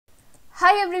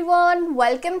Hi everyone,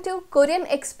 welcome to Korean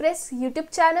Express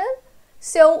YouTube channel.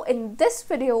 So in this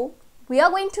video, we are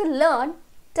going to learn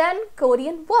 10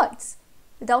 Korean words.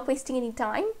 Without wasting any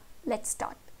time, let's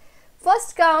start.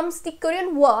 First comes the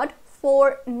Korean word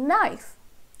for knife,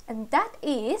 and that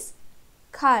is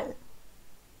kal.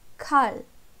 Kal.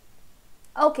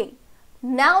 Okay,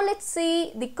 now let's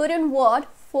see the Korean word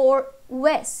for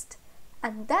vest,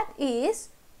 and that is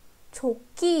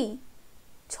조끼.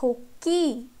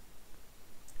 조끼.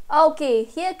 Okay,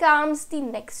 here comes the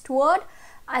next word,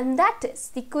 and that is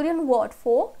the Korean word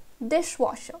for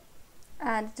dishwasher,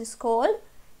 and it is called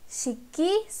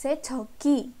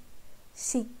식기세척기.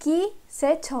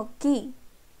 식기세척기.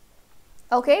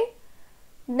 Okay,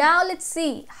 now let's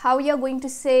see how you are going to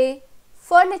say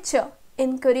furniture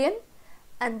in Korean,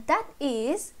 and that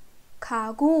is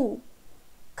가구.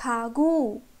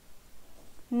 가구.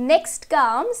 Next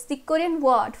comes the Korean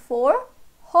word for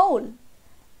hole,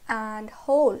 and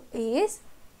hole is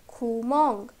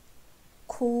구멍.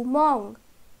 구멍.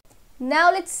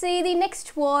 Now let's see the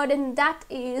next word, and that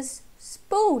is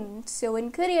spoon. So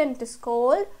in Korean it is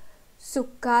called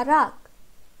숟가락.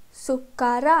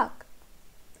 숟가락.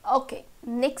 Okay,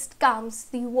 next comes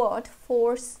the word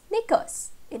for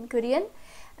sneakers in Korean,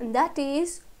 and that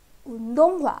is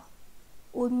운동화.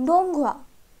 운동화.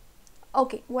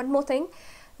 Okay, one more thing.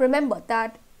 Remember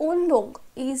that 운동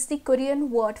is the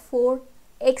Korean word for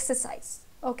exercise,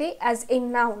 okay, as a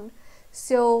noun.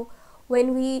 So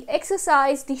when we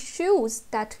exercise, the shoes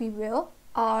that we wear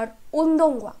are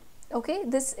운동화. Okay,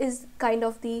 this is kind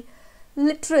of the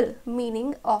literal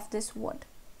meaning of this word.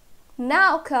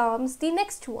 Now comes the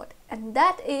next word, and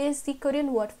that is the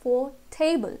Korean word for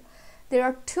table. There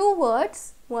are two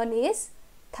words. One is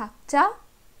탁자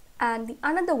and the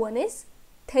another one is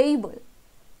table.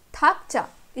 탁자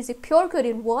is a pure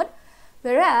Korean word,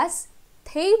 whereas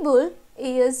table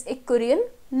is a Korean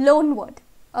loan word.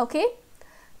 Okay.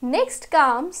 Next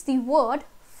comes the word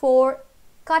for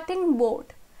cutting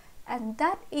board, and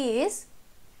that is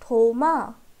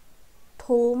도마.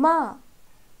 도마.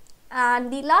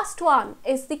 And the last one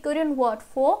is the Korean word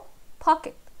for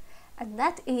pocket, and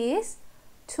that is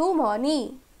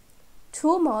주머니.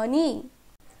 주머니.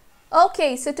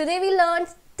 Okay, so today we learned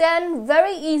 10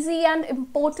 very easy and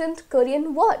important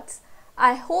Korean words.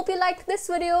 I hope you liked this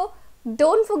video.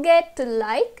 Don't forget to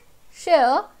like,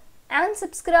 share and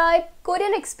subscribe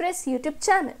Korean Express YouTube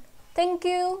channel. Thank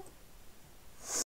you.